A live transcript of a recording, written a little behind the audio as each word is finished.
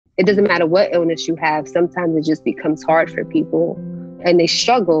it doesn't matter what illness you have. Sometimes it just becomes hard for people and they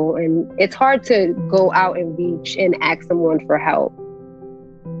struggle, and it's hard to go out and reach and ask someone for help.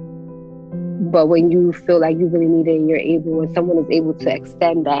 But when you feel like you really need it and you're able, and someone is able to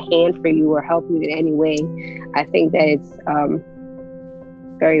extend that hand for you or help you in any way, I think that it's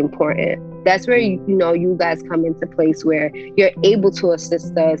very important. That's where, you guys come into place, where you're able to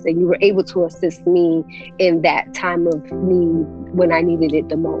assist us, and you were able to assist me in that time of need when I needed it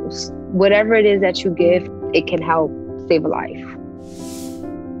the most. Whatever it is that you give, it can help save a life.